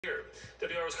Here,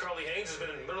 WRAL's Carly Haynes has been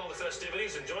in the middle of the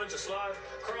festivities and joins us live.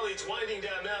 Carly, it's winding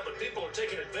down now, but people are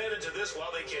taking advantage of this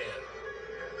while they can.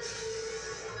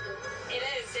 It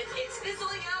is. It's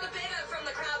fizzling out a bit from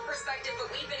the crowd perspective,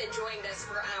 but we've been enjoying this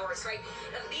for hours, right?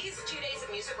 Now, these 2 days of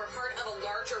music were part of a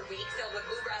larger week filled with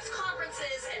bluegrass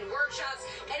conferences and workshops,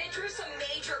 and it drew some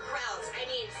major crowds. I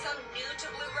mean, some new to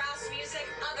bluegrass music,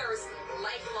 others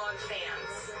lifelong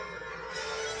fans.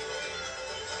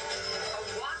 A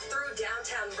walk through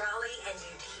downtown Raleigh, and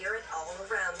you'd hear it all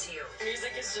around you.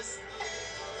 Music is just,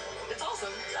 it's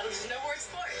awesome. There's no words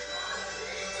for it.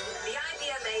 The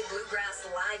IBMA Bluegrass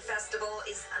Live Festival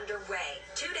is underway.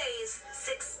 2 days,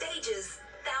 6 stages,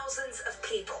 thousands of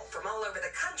people from all over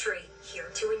the country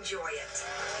here to enjoy it.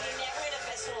 You never at a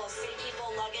festival see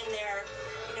people lugging their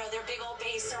big old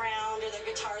bass around or their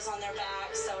guitars on their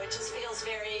back, so it just feels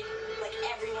very like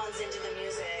everyone's into the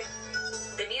music.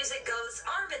 The music goes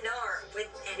arm in arm with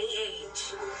any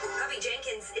age. Cubby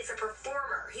Jenkins is a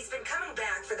performer. He's been coming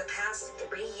back for the past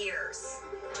 3 years.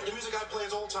 The music I play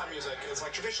is old-time music. It's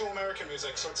like traditional American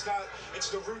music, so it's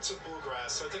the roots of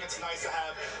bluegrass. So I think it's nice to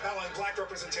have not only black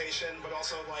representation, but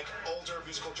also like older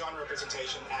musical genre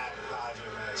representation at the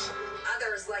IBMAs.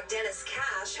 Others, like Dennis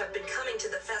Cash, have been coming to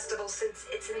the festival since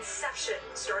its inception,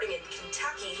 starting in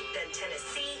Kentucky, then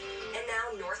Tennessee, and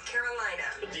now North Carolina.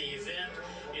 The event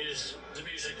is the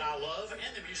music I love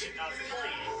and the music I've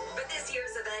played. But this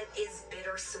year's event is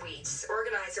bittersweet.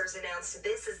 Organizers announced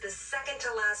this is the second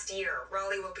to last year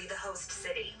Raleigh will be the host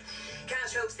city.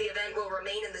 Cash hopes the event will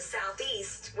remain in the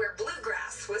Southeast, where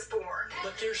bluegrass was born.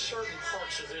 But there's certain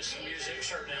parts of this music,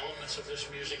 certain elements of this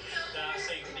music that I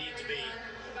think need to be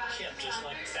kept as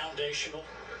like foundational.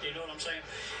 You know what I'm saying?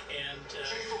 And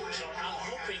so I'm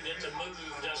hoping that the move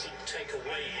doesn't take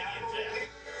away any of that.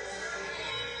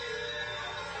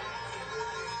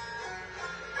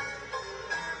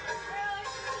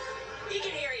 You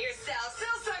can hear it yourself.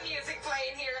 Still some music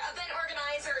playing here. Event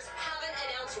organizers haven't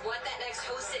announced what that next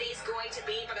host city is going to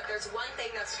be, but if there's one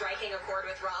thing that's striking a chord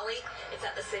with Raleigh, it's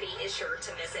that the city is sure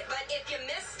to miss it. But if you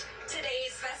missed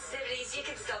today's festivities, you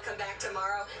can still come back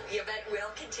tomorrow. The event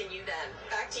will continue then.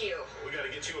 Back to you. We got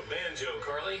to get you a banjo,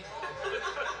 Carly.